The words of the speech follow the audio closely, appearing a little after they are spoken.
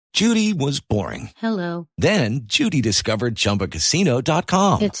Judy was boring. Hello. Then Judy discovered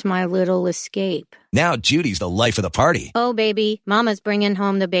ChumbaCasino.com. It's my little escape. Now Judy's the life of the party. Oh, baby, mama's bringing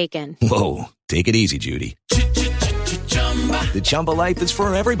home the bacon. Whoa, take it easy, Judy. The Chumba life is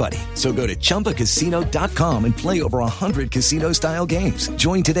for everybody. So go to ChumbaCasino.com and play over 100 casino-style games.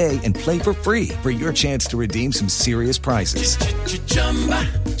 Join today and play for free for your chance to redeem some serious prizes.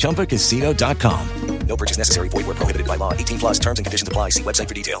 ChumbaCasino.com. No purchase necessary. Void where prohibited by law. 18 plus terms and conditions apply. See website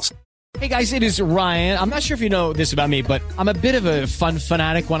for details. Hey guys, it is Ryan. I'm not sure if you know this about me, but I'm a bit of a fun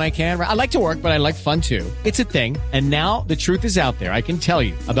fanatic when I can. I like to work, but I like fun too. It's a thing. And now the truth is out there. I can tell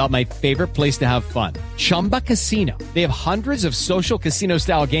you about my favorite place to have fun. Chumba Casino. They have hundreds of social casino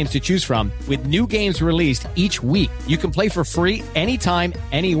style games to choose from with new games released each week. You can play for free anytime,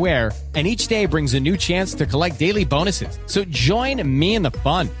 anywhere. And each day brings a new chance to collect daily bonuses. So join me in the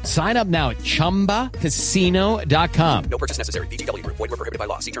fun. Sign up now at ChumbaCasino.com. No purchase necessary. VGW. Void where prohibited by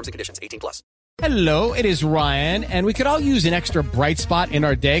law. See terms and conditions. 18 plus. Hello, it is Ryan, and we could all use an extra bright spot in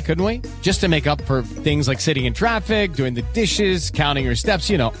our day, couldn't we? Just to make up for things like sitting in traffic, doing the dishes, counting your steps,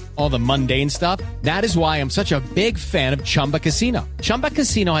 you know, all the mundane stuff. That is why I'm such a big fan of Chumba Casino. Chumba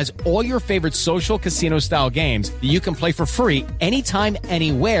Casino has all your favorite social casino-style games that you can play for free anytime,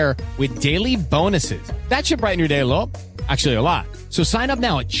 anywhere with daily bonuses. That should brighten your day a little. Actually, a lot. So sign up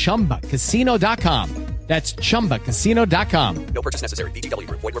now at ChumbaCasino.com. That's ChumbaCasino.com. No purchase necessary. VGW.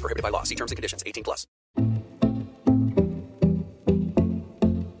 Void where prohibited by law. See terms and conditions. 18 plus.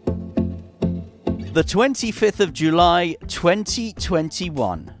 The 25th of July,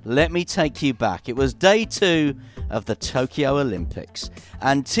 2021. Let me take you back. It was day 2 of the Tokyo Olympics,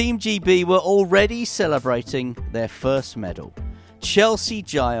 and Team GB were already celebrating their first medal. Chelsea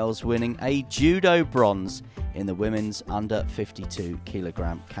Giles winning a judo bronze in the women's under 52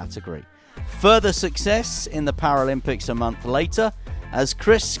 kilogram category. Further success in the Paralympics a month later as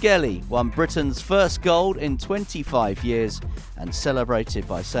Chris Skelly won Britain's first gold in 25 years and celebrated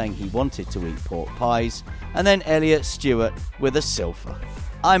by saying he wanted to eat pork pies, and then Elliot Stewart with a silver.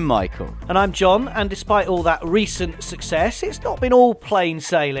 I'm Michael. And I'm John, and despite all that recent success, it's not been all plain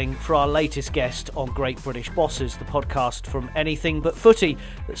sailing for our latest guest on Great British Bosses, the podcast from Anything But Footy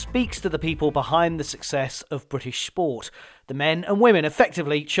that speaks to the people behind the success of British sport. The men and women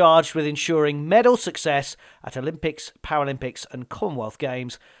effectively charged with ensuring medal success at Olympics, Paralympics and Commonwealth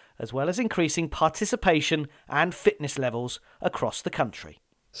Games, as well as increasing participation and fitness levels across the country.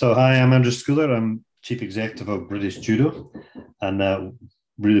 So hi, I'm Andrew Scoular. I'm Chief Executive of British Judo, and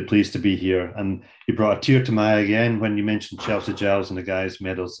really pleased to be here. And you brought a tear to my eye again when you mentioned Chelsea Giles and the guys'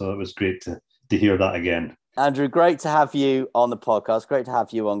 medal, so it was great to hear that again. Andrew, great to have you on the podcast. Great to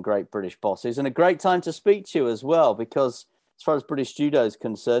have you on Great British Bosses, and a great time to speak to you as well, because as far as British Judo is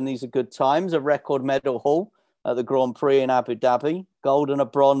concerned, these are good times. A record medal haul at the Grand Prix in Abu Dhabi, gold and a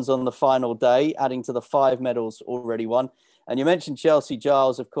bronze on the final day, adding to the 5 medals already won. And you mentioned Chelsea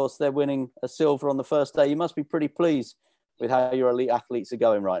Giles, of course, they're winning a silver on the first day. You must be pretty pleased with how your elite athletes are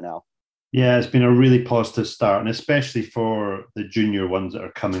going right now. Yeah, it's been a really positive start, and especially for the junior ones that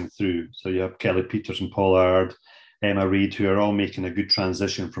are coming through. So you have Kelly Peters and Pollard, Emma Reid, who are all making a good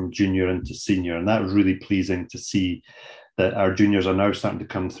transition from junior into senior. And that was really pleasing to see that our juniors are now starting to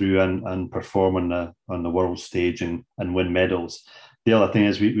come through and perform on the world stage and win medals. The other thing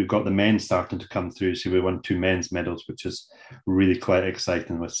is we've got the men starting to come through. So we won 2 men's medals, which is really quite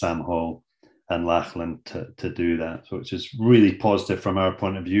exciting with Sam Hall and Lachlan to do that. So which is really positive from our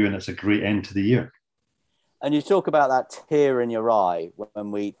point of view, and it's a great end to the year. And you talk about that tear in your eye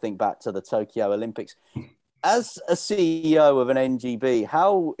when we think back to the Tokyo Olympics. As a CEO of an NGB,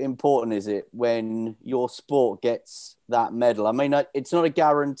 how important is it when your sport gets that medal? I mean, it's not a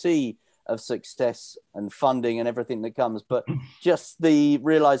guarantee of success and funding and everything that comes, but just the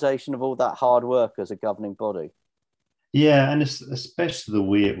realization of all that hard work as a governing body. Yeah, and it's especially the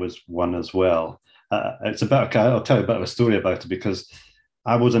way it was won as well. I'll tell you a bit of a story about it, because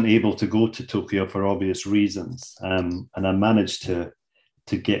I wasn't able to go to Tokyo for obvious reasons, and I managed to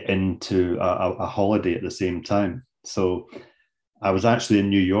get into a holiday at the same time. So I was actually in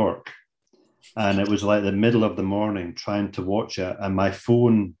New York, and it was like the middle of the morning trying to watch it, and my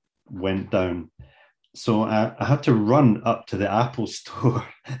phone went down. So I had to run up to the Apple store,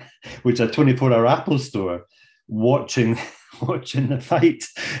 which is a 24-hour Apple store, watching the fight,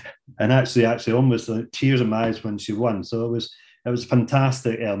 and actually almost like tears in my eyes when she won. So it was a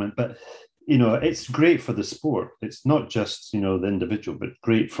fantastic element. But it's great for the sport. It's not just the individual, but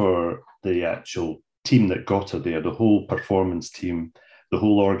great for the actual team that got her there, the whole performance team, the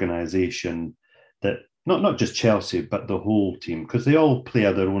whole organisation, that not just Chelsea, but the whole team, because they all play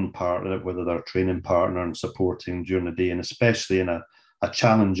their own part in it, whether they're training partner and supporting during the day, and especially in a a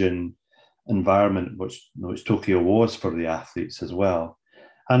challenging environment, which Tokyo was for the athletes as well.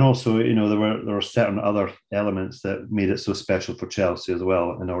 And also, there were certain other elements that made it so special for Chelsea as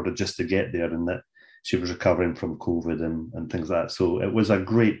well, in order just to get there, and that she was recovering from COVID and things like that. So it was a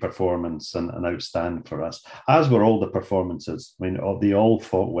great performance and outstanding for us, as were all the performances. I mean, they all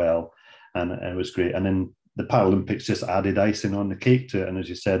fought well, and it was great. And then the Paralympics just added icing on the cake to it. And as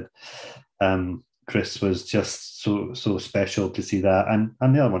you said, Chris, was just so special to see that.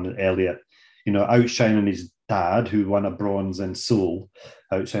 And the other one, Elliot, outshining his dad, who won a bronze in Seoul,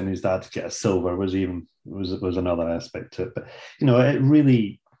 outshining his dad to get a silver was another aspect to it. But it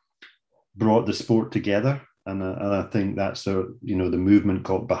really brought the sport together, and I think that's the movement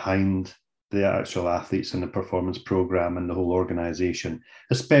got behind the actual athletes and the performance program and the whole organisation,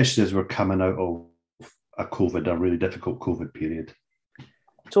 especially as we're coming out of a really difficult COVID period.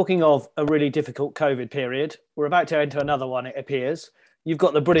 Talking of a really difficult COVID period, we're about to enter another one, it appears. You've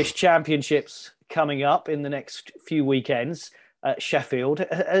got the British Championships coming up in the next few weekends at Sheffield.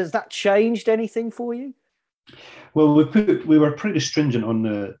 Has that changed anything for you? Well, we were pretty stringent on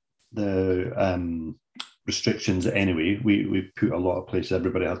the restrictions anyway. We put a lot of places,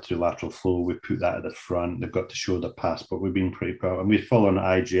 everybody had to do lateral flow. We put that at the front. They've got to show their passport. We've been pretty proud, and we follow on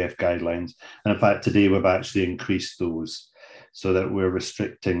IGF guidelines. And in fact, today we've actually increased those so that we're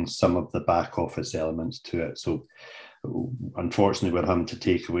restricting some of the back office elements to it. So unfortunately, we're having to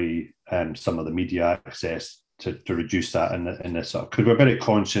take away some of the media access to reduce that in this, because we're very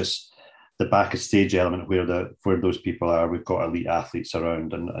conscious the back of stage element where those people are. We've got elite athletes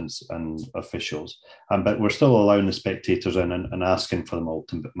around and officials, but we're still allowing the spectators in and asking for them all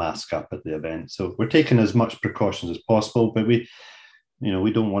to mask up at the event. So we're taking as much precautions as possible, but we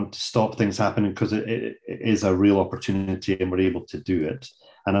don't want to stop things happening, because it is a real opportunity and we're able to do it.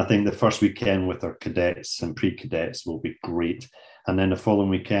 And I think the first weekend with our cadets and pre-cadets will be great. And then the following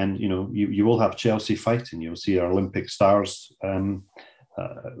weekend, you will have Chelsea fighting. You'll see our Olympic stars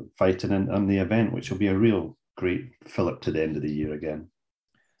fighting in the event, which will be a real great fill-up to the end of the year again.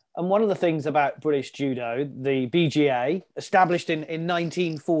 And one of the things about British Judo, the BGA, established in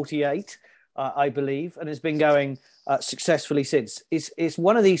 1948, I believe, and has been going successfully since, is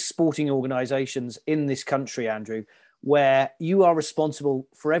one of these sporting organisations in this country, Andrew, where you are responsible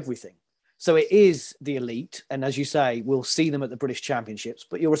for everything. So it is the elite, and as you say, we'll see them at the British Championships,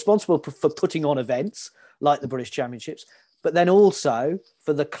 but you're responsible for putting on events like the British Championships, but then also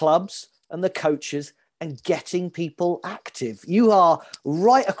for the clubs and the coaches and getting people active. You are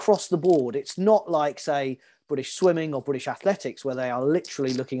right across the board. It's not like, say, British swimming or British athletics, where they are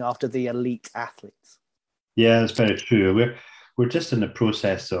literally looking after the elite athletes. Yeah, that's very true. We're just in the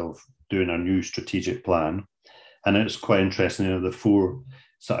process of doing our new strategic plan, and it's quite interesting. The four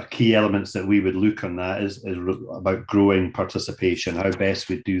sort of key elements that we would look on that is about growing participation, how best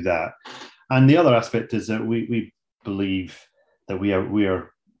we do that. And the other aspect is that we believe that we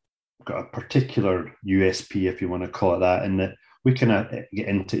are got a particular USP, if you want to call it that, in that we can get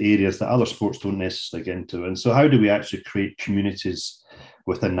into areas that other sports don't necessarily get into. And so how do we actually create communities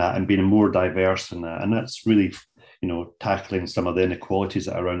within that and being more diverse in that? And that's really, tackling some of the inequalities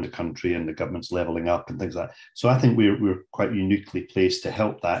that are around the country, and the government's levelling up and things like that. So I think we're quite uniquely placed to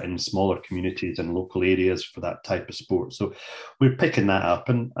help that in smaller communities and local areas for that type of sport. So we're picking that up.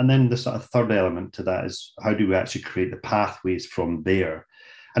 And then the sort of third element to that is, how do we actually create the pathways from there?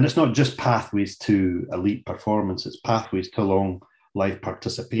 And it's not just pathways to elite performance, it's pathways to long life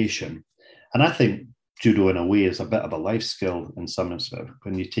participation. And I think judo, in a way, is a bit of a life skill in some respect,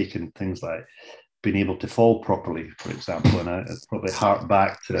 when you're taking things like being able to fall properly, for example. And I probably hark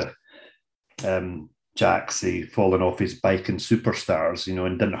back to Jaxie falling off his bike in Superstars,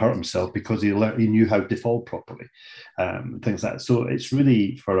 and didn't hurt himself because he knew how to fall properly, things like that. So it's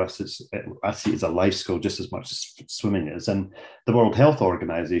really, for us, I see it as a life skill just as much as swimming is. And the World Health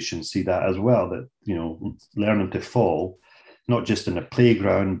Organization see that as well, that, learning to fall, not just in the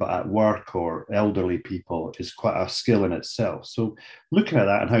playground, but at work or elderly people, is quite a skill in itself. So looking at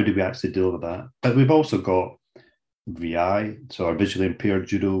that and how do we actually deal with that? But we've also got VI, so our visually impaired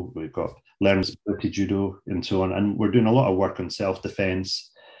judo, we've got learning disability judo and so on. And we're doing a lot of work on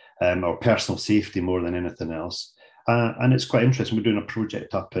self-defense or personal safety more than anything else. And it's quite interesting. We're doing a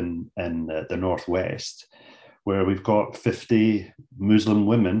project up in the Northwest where we've got 50 Muslim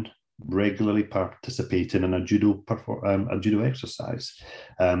women regularly participating in a judo exercise,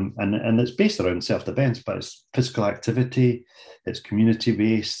 and it's based around self-defense, but it's physical activity, it's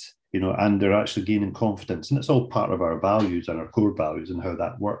community-based, and they're actually gaining confidence. And it's all part of our values and our core values and how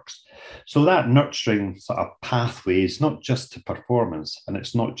that works. So that nurturing sort of pathway is not just to performance, and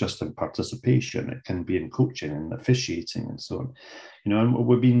it's not just in participation. It can be in coaching and officiating and so on. And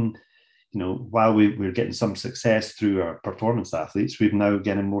we've been, while we're getting some success through our performance athletes, we've now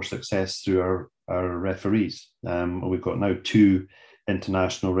getting more success through our referees. We've got now 2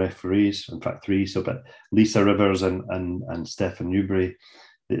 international referees, in fact 3. But Lisa Rivers and Stephen Newbury,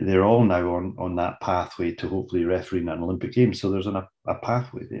 they're all now on that pathway to hopefully refereeing an Olympic Games. So there's a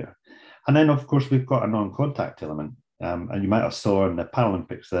pathway there. And then, of course, we've got a non-contact element. And you might have saw in the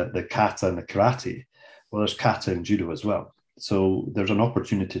Paralympics the kata and the karate. Well, there's kata and judo as well. So there's an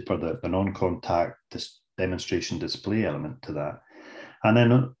opportunity for the non-contact demonstration display element to that. And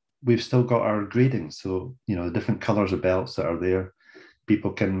then we've still got our grading. So, the different colours of belts that are there.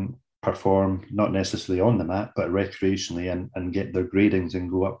 People can perform, not necessarily on the mat, but recreationally and get their gradings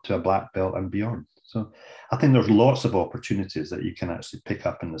and go up to a black belt and beyond. So I think there's lots of opportunities that you can actually pick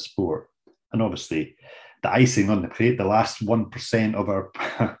up in the sport. And obviously the icing on the cake, the last 1% of our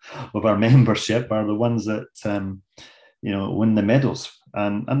of our membership are the ones that win the medals,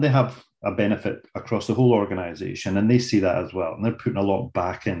 and they have a benefit across the whole organisation, and they see that as well. And they're putting a lot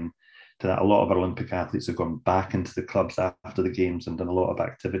back in to that. A lot of our Olympic athletes have gone back into the clubs after the games and done a lot of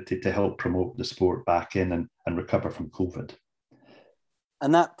activity to help promote the sport back in and recover from COVID.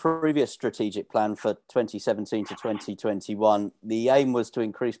 And that previous strategic plan for 2017 to 2021, the aim was to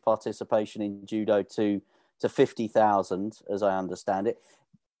increase participation in judo to 50,000, as I understand it.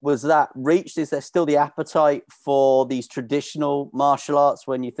 Was that reached? Is there still the appetite for these traditional martial arts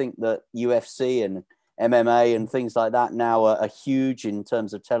when you think that UFC and MMA and things like that now are huge in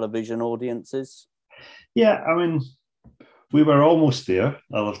terms of television audiences? Yeah, I mean, we were almost there,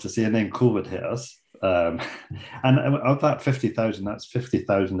 I'll have to say, and then COVID hit us. And of that 50,000, that's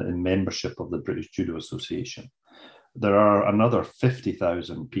 50,000 in membership of the British Judo Association. There are another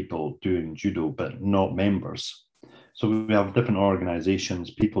 50,000 people doing judo, but not members. So we have different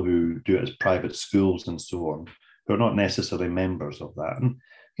organisations, people who do it as private schools and so on, who are not necessarily members of that. And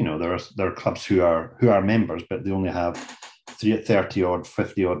there are clubs who are members, but they only have 30 odd,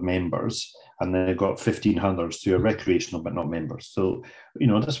 50 odd members, and they've got 1,500 who are recreational but not members. So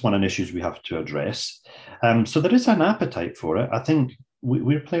that's one of the issues we have to address. So there is an appetite for it. I think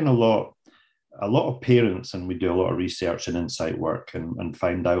we're playing a lot of parents, and we do a lot of research and insight work and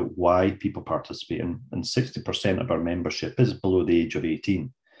find out why people participate. And 60% of our membership is below the age of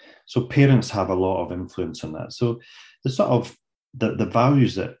 18. So parents have a lot of influence on that. So the sort of the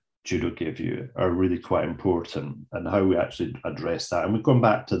values that judo give you are really quite important, and how we actually address that. And we've gone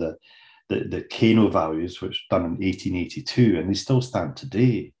back to the Kano values, which were done in 1882, and they still stand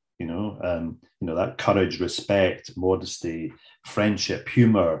today. That courage, respect, modesty, friendship,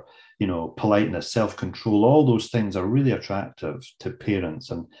 humor, politeness, self-control, all those things are really attractive to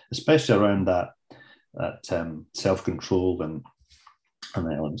parents, and especially around that self-control and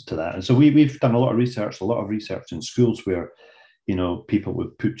the elements to that. And so we've done a lot of research in schools where people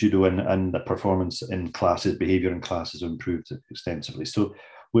would put judo in, and the performance in classes, behavior in classes improved extensively. So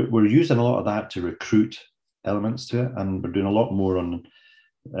we're using a lot of that to recruit elements to it, and we're doing a lot more on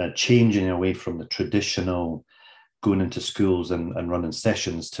changing away from the traditional going into schools and running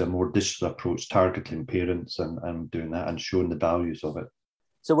sessions to a more digital approach, targeting parents and doing that and showing the values of it.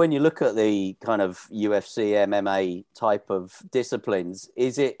 So when you look at the kind of UFC, MMA type of disciplines,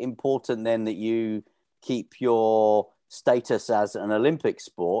 is it important then that you keep your status as an Olympic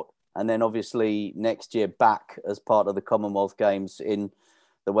sport, and then obviously next year back as part of the Commonwealth Games in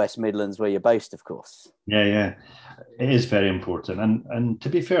the West Midlands where you're based, of course? Yeah. It is very important. And to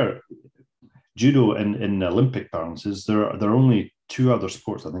be fair, judo in the Olympic balances, there are only 2 other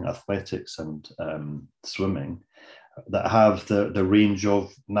sports, I think, athletics and swimming, that have the range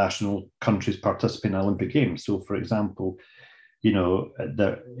of national countries participating in Olympic Games. So, for example,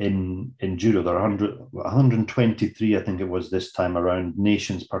 in judo, there are 123, I think it was this time around,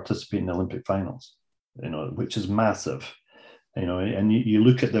 nations participating in Olympic finals, which is massive. And you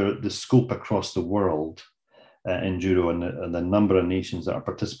look at the scope across the world in judo, and the number of nations that are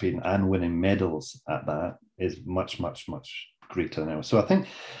participating and winning medals at that is much, much, much greater now. So I think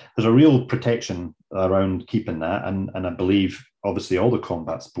there's a real protection around keeping that, and I believe obviously all the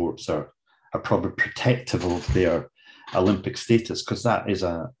combat sports are probably protective of their Olympic status, because that is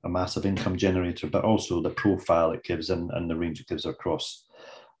a massive income generator, but also the profile it gives and the range it gives across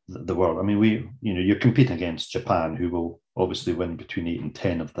the world. I mean, you're competing against Japan, who will obviously win between 8 and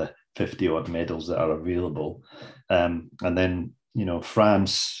 10 of the 50 odd medals that are available. And then,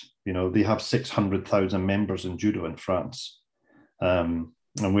 France, they have 600,000 members in judo in France.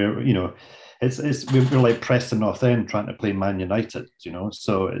 And we're like Preston North End trying to play Man United,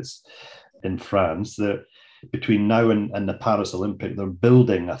 so it's in France that between now and the Paris Olympic, they're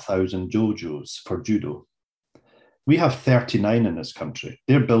building 1,000 dojos for judo. We have 39 in this country.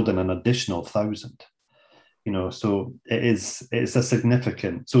 They're building an additional 1,000. So it's a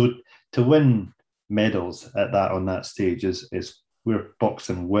significant. So to win medals on that stage is we're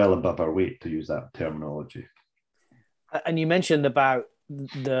boxing well above our weight, to use that terminology. And you mentioned about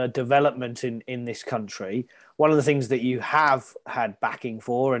the development in this country. One of the things that you have had backing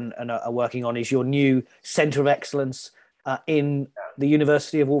for and are working on is your new Centre of Excellence in the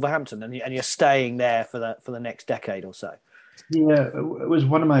University of Wolverhampton, and you're staying there for the next decade or so. Yeah, it was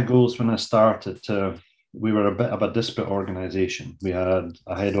one of my goals when I started. We were a bit of a disparate organisation. We had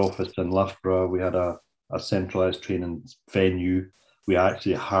a head office in Loughborough. We had a centralised training venue. We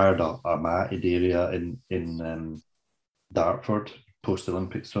actually hired a matted area in Dartford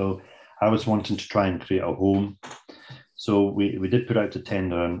post-Olympics. So I was wanting to try and create a home. So we did put out a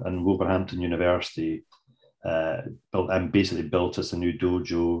tender, and Wolverhampton University built us a new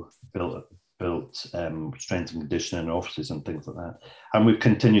dojo, built strength and conditioning offices and things like that. And we've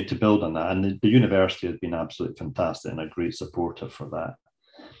continued to build on that. And the university has been absolutely fantastic and a great supporter for that.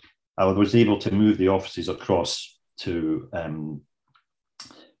 I was able to move the offices across to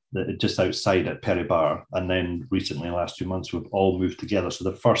just outside at Perry Bar. And then recently, in the last 2 months, we've all moved together. So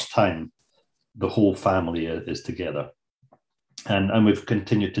the first time the whole family is together. And we've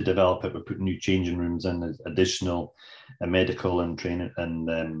continued to develop it. We've put new changing rooms in, additional medical and training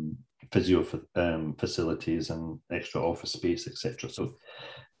and physio facilities and extra office space, etc. So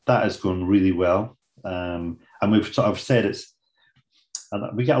that is going really well. And we've sort of said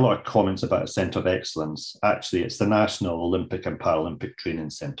and we get a lot of comments about a Centre of Excellence. Actually, it's the National Olympic and Paralympic Training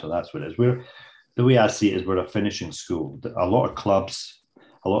Centre. That's what it is. The way I see it is we're a finishing school. A lot of clubs,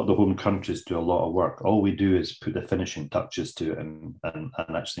 a lot of the home countries do a lot of work. All we do is put the finishing touches to it and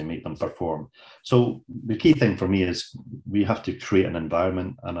actually make them perform. So the key thing for me is we have to create an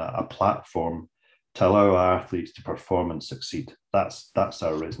environment and a platform to allow our athletes to perform and succeed. That's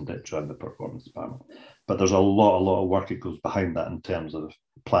our raison d'etre in the performance department. But there's a lot of work that goes behind that in terms of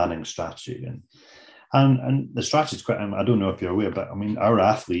planning strategy. And the strategy is quite, I don't know if you're aware, but I mean, our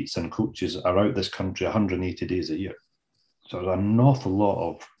athletes and coaches are out this country 180 days a year. So there's an awful lot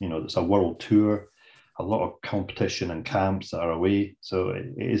of, it's a world tour, a lot of competition and camps that are away. So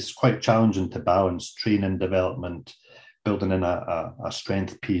it is quite challenging to balance training, development, building in a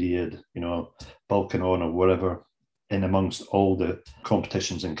strength period, bulking on or whatever, in amongst all the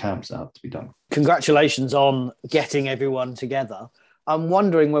competitions and camps that have to be done. Congratulations on getting everyone together. I'm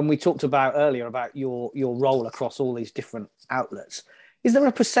wondering, when we talked about earlier about your role across all these different outlets, is there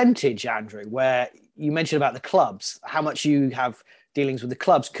a percentage, Andrew, where you mentioned about the clubs, how much you have dealings with the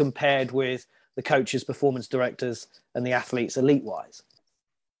clubs compared with the coaches, performance directors, and the athletes elite-wise?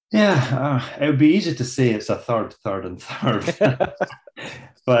 Yeah, it would be easy to say it's a third, and third.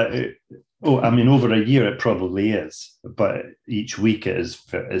 But over a year it probably is. But each week it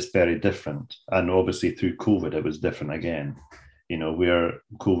is very different. And obviously through COVID it was different again. Where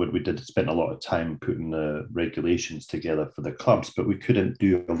COVID, we did spend a lot of time putting the regulations together for the clubs, but we couldn't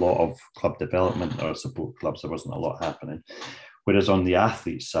do a lot of club development or support clubs. There wasn't a lot happening. Whereas on the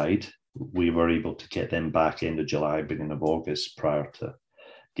athlete side, we were able to get them back end of July, beginning of August, prior to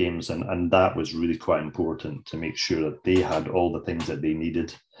games. And that was really quite important to make sure that they had all the things that they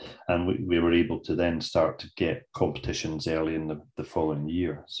needed. And we were able to then start to get competitions early in the following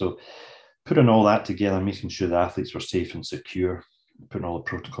year. So putting all that together, making sure the athletes were safe and secure, putting all the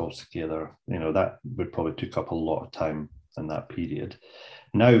protocols together, that would probably took up a lot of time in that period.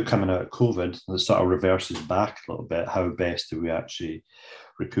 Now, coming out of COVID, it sort of reverses back a little bit. How best do we actually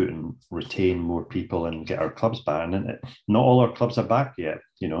recruit and retain more people and get our clubs back? And not all our clubs are back yet.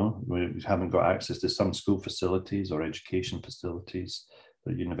 We haven't got access to some school facilities or education facilities,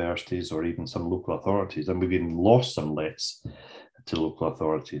 the universities, or even some local authorities. And we've even lost some lets to local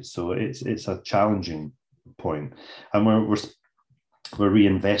authorities. So it's a challenging point. And we're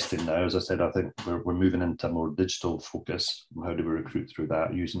reinvesting now. As I said, I think we're moving into a more digital focus. How do we recruit through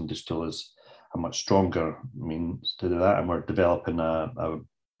that? Using digital as a much stronger means to do that. And we're developing a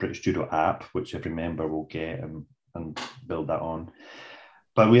British Judo app, which every member will get and build that on.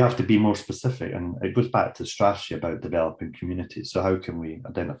 But we have to be more specific, and it goes back to strategy about developing communities. So how can we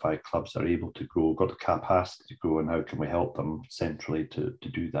identify clubs that are able to grow, got the capacity to grow, and how can we help them centrally to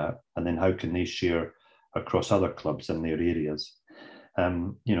do that? And then how can they share across other clubs in their areas?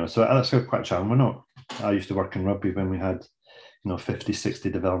 So that's quite challenging. I used to work in rugby when we had 50, 60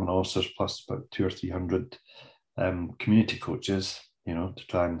 development officers plus about 200 or 300 community coaches. to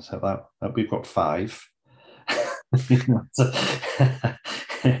try and set that. We've got 5. So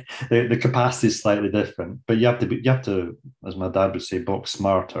the capacity is slightly different, but you have to, as my dad would say, box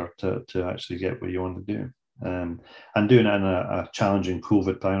smarter to actually get what you want to do. And doing it in a challenging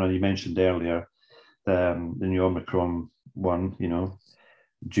COVID time. And you mentioned earlier the new Omicron one,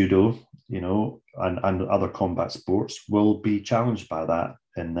 judo, and other combat sports will be challenged by that,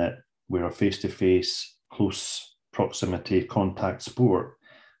 in that we're a face-to-face, close proximity contact sport.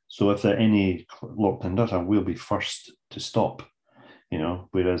 So if there are any lockdown does, we'll be first to stop,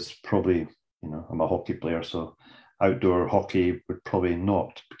 whereas probably, I'm a hockey player, so outdoor hockey would probably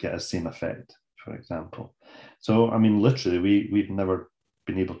not get the same effect, for example. So, I mean, literally, we've never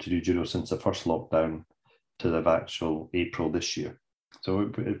been able to do judo since the first lockdown to the actual April this year.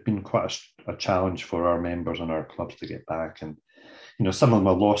 So it's been quite a challenge for our members and our clubs to get back. And, some of them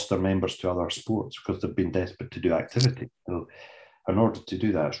have lost their members to other sports because they've been desperate to do activity. So in order to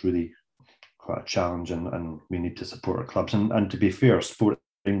do that, it's really quite a challenge, and we need to support our clubs. And to be fair, Sport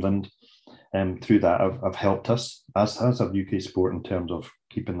England, through that, have helped us, as has UK Sport, in terms of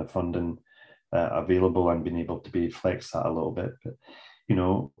keeping the funding available and being able to be flex that a little bit. But,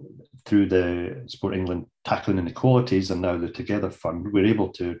 through the Sport England tackling inequalities and now the Together Fund, we're able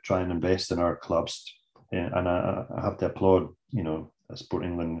to try and invest in our clubs. And I have to applaud, Sport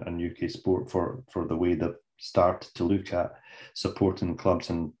England and UK Sport for the way they've started to look at supporting clubs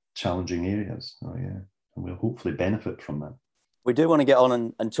in challenging areas. So, yeah, and we'll hopefully benefit from that. We do want to get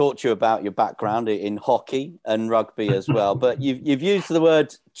on and talk to you about your background in hockey and rugby as well. But you've used the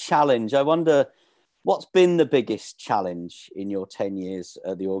word challenge. I wonder, what's been the biggest challenge in your 10 years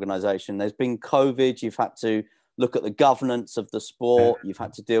at the organisation? There's been COVID. You've had to look at the governance of the sport. You've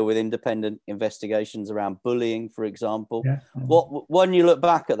had to deal with independent investigations around bullying, for example. Yeah. When you look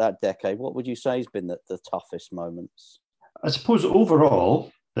back at that decade, what would you say has been the toughest moments? I suppose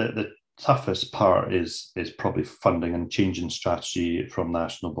overall, the toughest part is probably funding and changing strategy from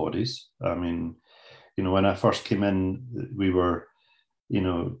national bodies. I mean, when I first came in, we were,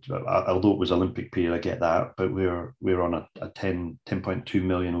 although it was Olympic period, I get that, but we were on a 10.2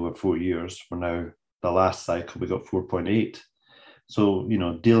 million over 4 years. We're now, the last cycle, we got 4.8. So,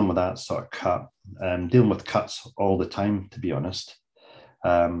 dealing with that sort of cut, dealing with cuts all the time, to be honest.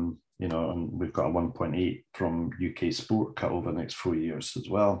 And we've got a 1.8 from UK Sport cut over the next 4 years as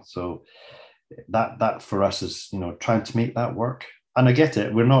well. So that for us is, trying to make that work. And I get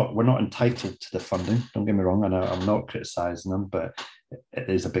it. We're not entitled to the funding. Don't get me wrong. And I'm not criticising them, but it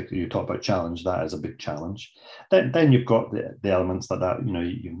is a big. You talk about challenge. That is a big challenge. Then you've got the elements like that.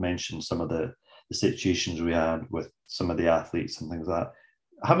 You've mentioned some of the situations we had with some of the athletes and things like that.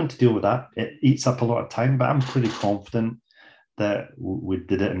 Having to deal with that, it eats up a lot of time. But I'm pretty confident that we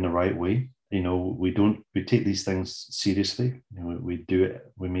did it in the right way. We take these things seriously. We do it.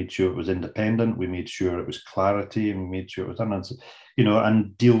 We made sure it was independent. We made sure it was clarity, and we made sure it was done.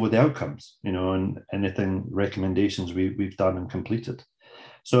 And deal with the outcomes. And anything recommendations we've done and completed.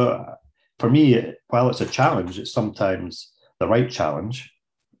 So for me, while it's a challenge, it's sometimes the right challenge,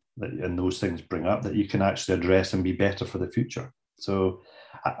 and those things bring up that you can actually address and be better for the future. So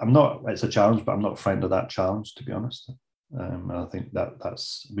it's a challenge, but I'm not frightened of that challenge, to be honest. And I think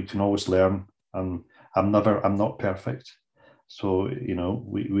we can always learn. I'm not perfect. So,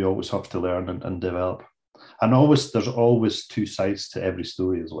 we always have to learn and develop. And there's always two sides to every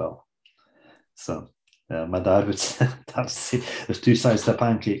story as well. So my dad would say, there's two sides to a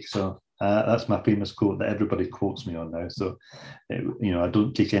pancake. So that's my famous quote that everybody quotes me on now. So, I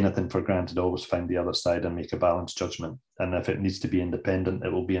don't take anything for granted. I always find the other side and make a balanced judgment. And if it needs to be independent,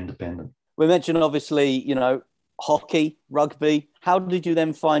 it will be independent. We mentioned, obviously, hockey, rugby. How did you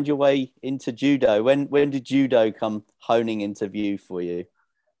then find your way into judo? When did judo come honing into view for you?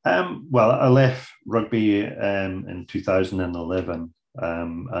 Well, I left rugby in 2011,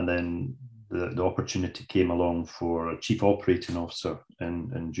 and then the opportunity came along for a chief operating officer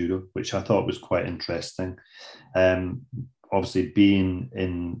in judo, which I thought was quite interesting. Obviously, being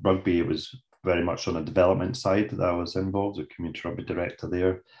in rugby, it was very much on the development side that I was involved, as a community rugby director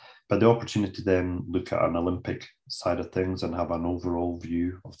there. But the opportunity to then look at an Olympic side of things and have an overall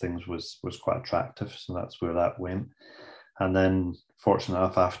view of things was quite attractive. So that's where that went. And then, fortunate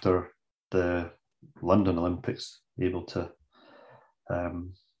enough, after the London Olympics, able to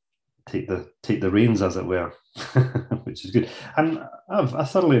take the reins, as it were, which is good. And I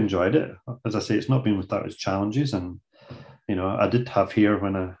thoroughly enjoyed it. As I say, it's not been without its challenges, and I did have hair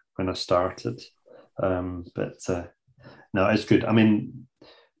when I started, but no, it's good. I mean,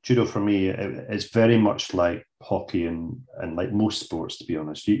 judo for me, it's very much like hockey and like most sports, to be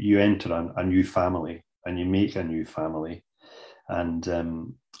honest. You enter a new family and you make a new family.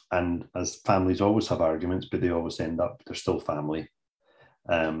 And as families always have arguments, but they always end up, they're still family.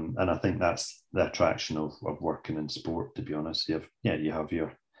 And I think that's the attraction of working in sport, to be honest. You have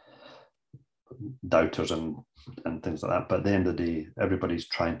your doubters and things like that, but at the end of the day, everybody's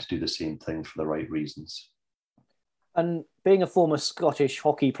trying to do the same thing for the right reasons. And being a former Scottish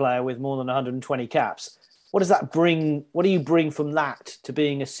hockey player with more than 120 caps, what does that bring? What do you bring from that to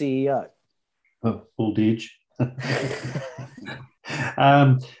being a CEO? Oh, old age.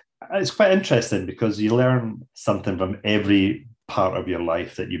 It's quite interesting because you learn something from every part of your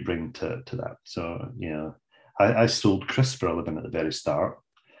life that you bring to that. So, I sold crisps for a living at the very start,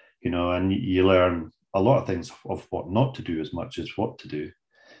 and you learn a lot of things of what not to do as much as what to do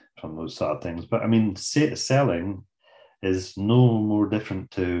from those sort of things. But I mean, selling is no more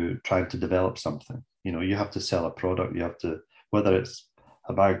different to trying to develop something. You have to sell a product. You have to, whether it's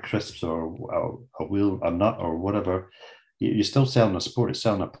a bag of crisps or a wheel, a nut or whatever, you're still selling a sport, it's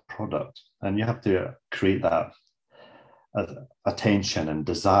selling a product. And you have to create that attention and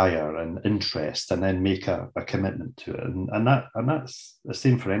desire and interest, and then make a commitment to it. And that's the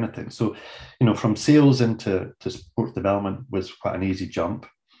same for anything. So, from sales into sports development was quite an easy jump.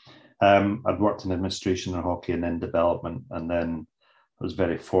 I'd worked in administration and hockey and then development, and then I was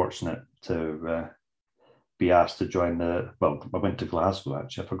very fortunate to be asked to join I went to Glasgow,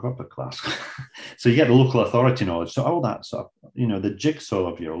 actually. I forgot about Glasgow. So you get the local authority knowledge. So all that sort of, the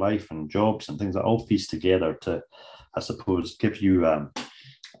jigsaw of your life and jobs and things that all piece together to, I suppose, give you a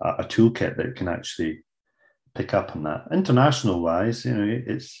toolkit that can actually pick up on that. International wise,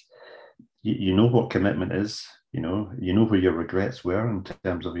 it's, what commitment is, you know where your regrets were in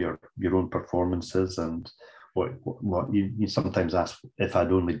terms of your own performances, and what you sometimes ask, if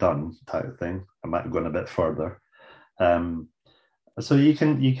I'd only done type of thing, I might have gone a bit further. So you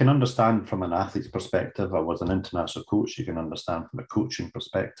can understand from an athlete's perspective. I was an international coach. You can understand from a coaching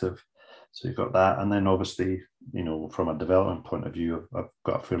perspective. So you've got that, and then obviously, from a development point of view, I've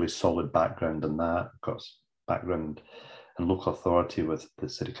got a fairly solid background in that. I've got background in local authority with the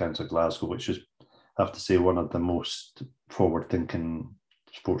City Council of Glasgow, which is, I have to say, one of the most forward-thinking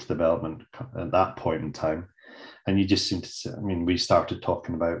sports development at that point in time. And you just seem to, we started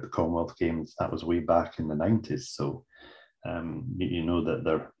talking about the Commonwealth Games, that was way back in the 90s. So,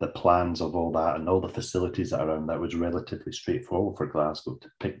 that the plans of all that and all the facilities that are around that was relatively straightforward for Glasgow to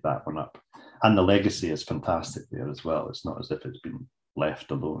pick that one up. And the legacy is fantastic there as well. It's not as if it's been left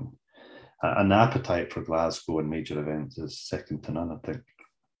alone. And the appetite for Glasgow and major events is second to none, I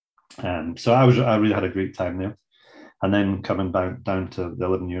think. So I really had a great time there. And then coming back down to the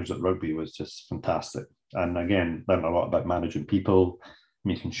 11 years at rugby was just fantastic. And again, learned a lot about managing people,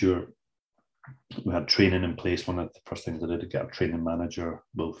 making sure we had training in place. One of the first things I did to get a training manager,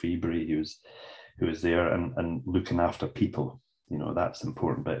 Will Feebury, who was there and looking after people. That's the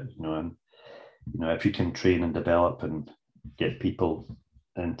important bit. And if you can train and develop and get people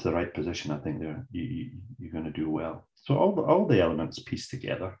into the right position, I think you're going to do well. So all the elements pieced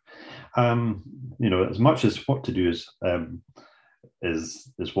together. As much as what to do is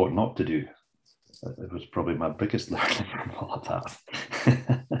what not to do. It was probably my biggest learning from all of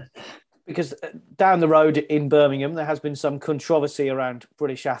that. Because down the road in Birmingham, there has been some controversy around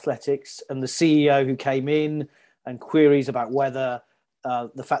British athletics and the CEO who came in, and queries about whether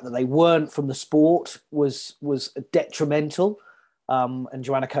the fact that they weren't from the sport was detrimental. And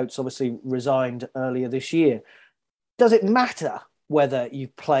Joanna Coates obviously resigned earlier this year. Does it matter whether you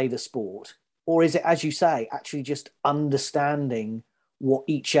play the sport, or is it, as you say, actually just understanding what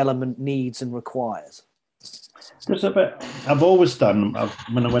each element needs and requires? There's a bit. I've always done.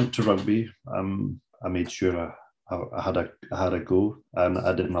 When I went to rugby, I made sure I had a go, and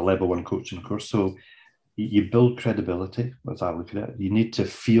I did my level 1 coaching course. So you build credibility, as I look at it. You need to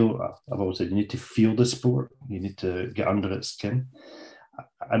feel. I've always said you need to feel the sport. You need to get under its skin,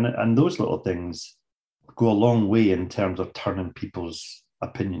 and those little things go a long way in terms of turning people's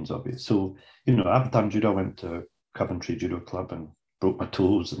opinions of you. So I've done judo. I went to Coventry Judo Club and broke my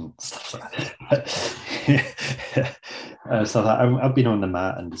toes and stuff like that. So I've been on the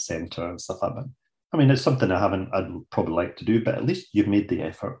mat in the centre and stuff like that. It's something I'd probably like to do, but at least you've made the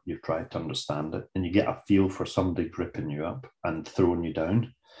effort. You've tried to understand it, and you get a feel for somebody gripping you up and throwing you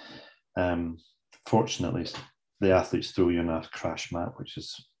down. Fortunately, the athletes throw you in a crash mat, which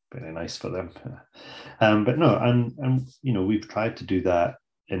is very nice for them. But no, and we've tried to do that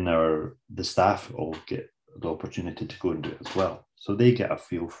in the staff all get the opportunity to go and do it as well. So they get a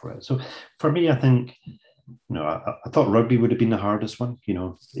feel for it. So for me, I think, I thought rugby would have been the hardest one,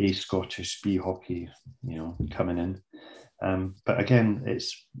 A, Scottish, B, hockey, coming in. But again,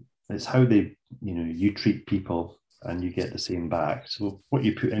 it's how they, you treat people and you get the same back. So what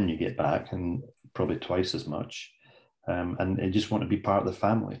you put in, you get back, and probably twice as much. And you just want to be part of the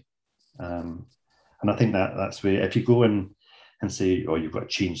family. And I think that's where, if you go in and say, oh, you've got to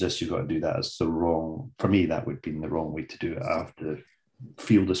change this, you've got to do that, it's the wrong, for me, that would be the wrong way to do it. I have to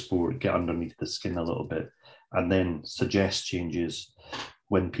feel the sport, get underneath the skin a little bit, and then suggest changes,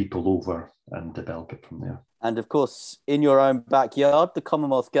 win people over, and develop it from there. And of course, in your own backyard, the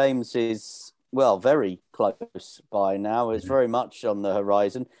Commonwealth Games is, well, very close by now. It's very much on the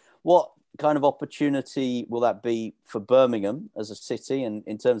horizon. What kind of opportunity will that be for Birmingham as a city, and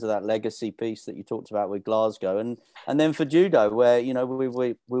in terms of that legacy piece that you talked about with Glasgow, and then for judo, where, you know,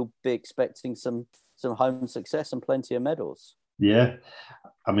 we'll be expecting some home success and plenty of medals? Yeah,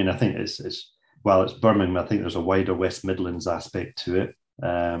 I mean, I think it's Birmingham. I think there's a wider West Midlands aspect to it,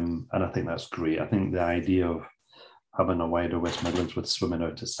 and I think that's great. I think the idea of having a wider West Midlands with swimming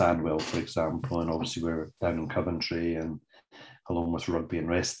out at Sandwell, for example, and obviously we're down in Coventry, and along with rugby and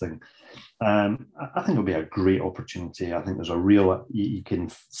wrestling, I think it'll be a great opportunity. I think there's a real, you can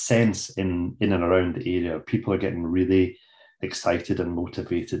sense in and around the area, people are getting really excited and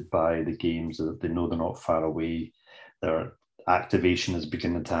motivated by the games. They know they're not far away. Their activation is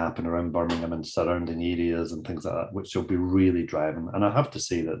beginning to happen around Birmingham and surrounding areas and things like that, which will be really driving. And I have to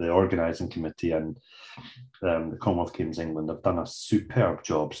say that the organising committee and the Commonwealth Games England have done a superb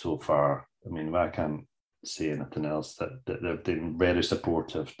job so far. I mean, I can't say anything else, that they've been very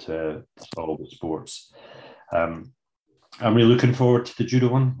supportive to all the sports. I'm really looking forward to the judo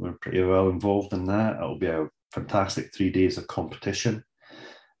one. We're pretty well involved in that. It'll be a fantastic 3 days of competition.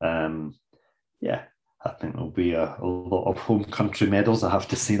 I think there'll be a lot of home country medals. I have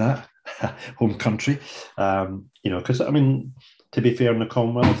to say that. Home country. Because, I mean, to be fair, in the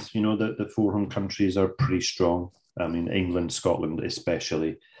Commonwealth, you know, the 4 home countries are pretty strong. I mean, England, Scotland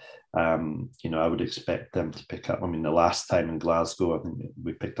especially. I would expect them to pick up. I mean, the last time in Glasgow, I think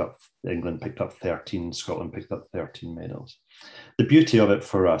England picked up 13, Scotland picked up 13 medals. The beauty of it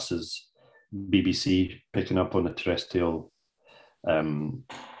for us is BBC picking up on the terrestrial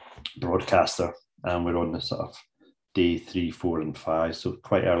broadcaster, and we're on the sort of day 3, 4, and 5. So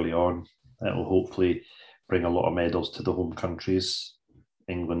quite early on, it will hopefully bring a lot of medals to the home countries.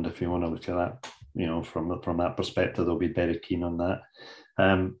 England, if you want to look at that, you know, from that perspective, they'll be very keen on that.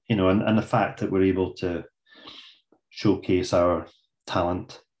 And the fact that we're able to showcase our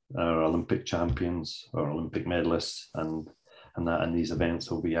talent, our Olympic champions, our Olympic medalists, and that in these events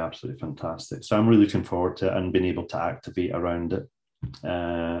will be absolutely fantastic. So I'm really looking forward to it and being able to activate around it,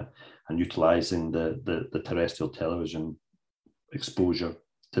 and utilising the terrestrial television exposure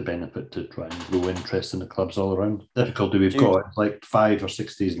to benefit, to try and grow interest in the clubs all around. The difficulty we've got, like 5 or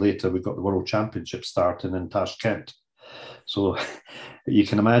 6 days later, we've got the World Championship starting in Tashkent. So you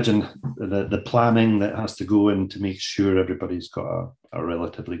can imagine the planning that has to go in to make sure everybody's got a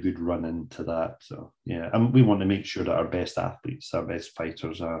relatively good run into that. So, yeah, and we want to make sure that our best athletes, our best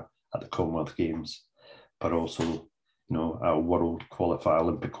fighters are at the Commonwealth Games, but also, you know, a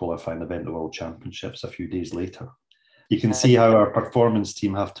Olympic qualifying event, the World Championships, a few days later. You can see how our performance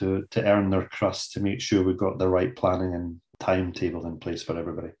team have to earn their crust to make sure we've got the right planning and timetable in place for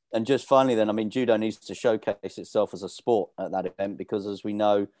everybody. And just finally then, I mean, judo needs to showcase itself as a sport at that event, because as we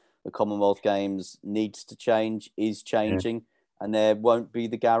know, the Commonwealth Games needs to change, is changing, and there won't be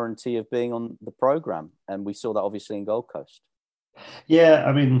the guarantee of being on the programme. And we saw that obviously in Gold Coast. Yeah,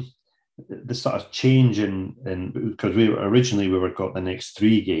 I mean, the sort of change in because we got the next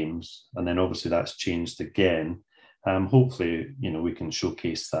 3 games, and then obviously that's changed again. Hopefully, you know, we can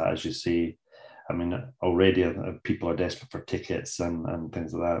showcase that, as you say. I mean, already people are desperate for tickets and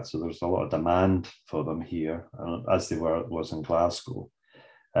things like that. So there's a lot of demand for them here, as was in Glasgow.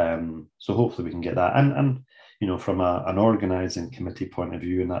 So hopefully we can get that. And you know, from an organising committee point of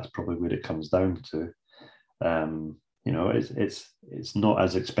view, and that's probably where it comes down to, you know, it's not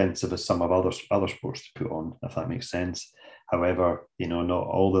as expensive as some of other sports to put on, if that makes sense. However, you know, not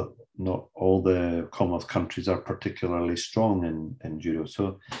all the Commonwealth countries are particularly strong in judo.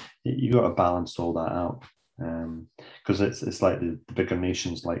 So you got to balance all that out, because it's like the bigger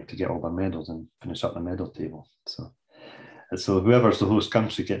nations like to get all their medals and finish up the medal table. So whoever's the host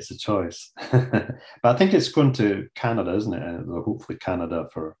country gets the choice. But I think it's going to Canada, isn't it? Hopefully Canada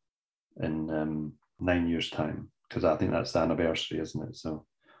in 9 years' time, because I think that's the anniversary, isn't it? So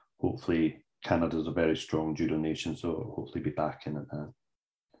hopefully Canada's a very strong judo nation, so hopefully be back in it now.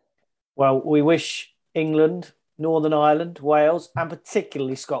 Well, we wish England, Northern Ireland, Wales, and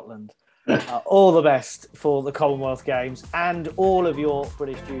particularly Scotland all the best for the Commonwealth Games, and all of your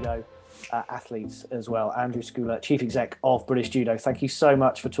British judo athletes as well. Andrew Scoular, Chief Exec of British Judo, thank you so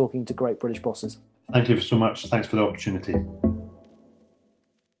much for talking to Great British Bosses. Thank you so much. Thanks for the opportunity.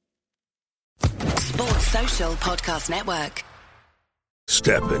 Sports Social Podcast Network.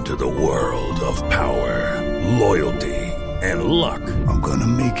 Step into the world of power, loyalty, and luck. I'm gonna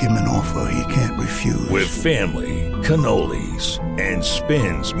make him an offer he can't refuse. With family, cannolis, and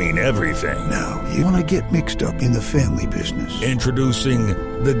spins mean everything. Now, you wanna get mixed up in the family business. Introducing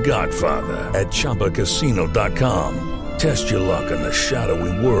The Godfather at ChumbaCasino.com. Test your luck in the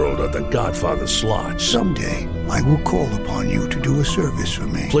shadowy world of The Godfather slot. Someday, I will call upon you to do a service for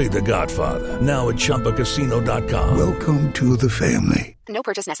me. Play The Godfather now at ChumbaCasino.com. Welcome to the family. No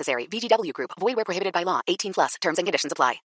purchase necessary. VGW Group. Void where prohibited by law. 18+. Terms and conditions apply.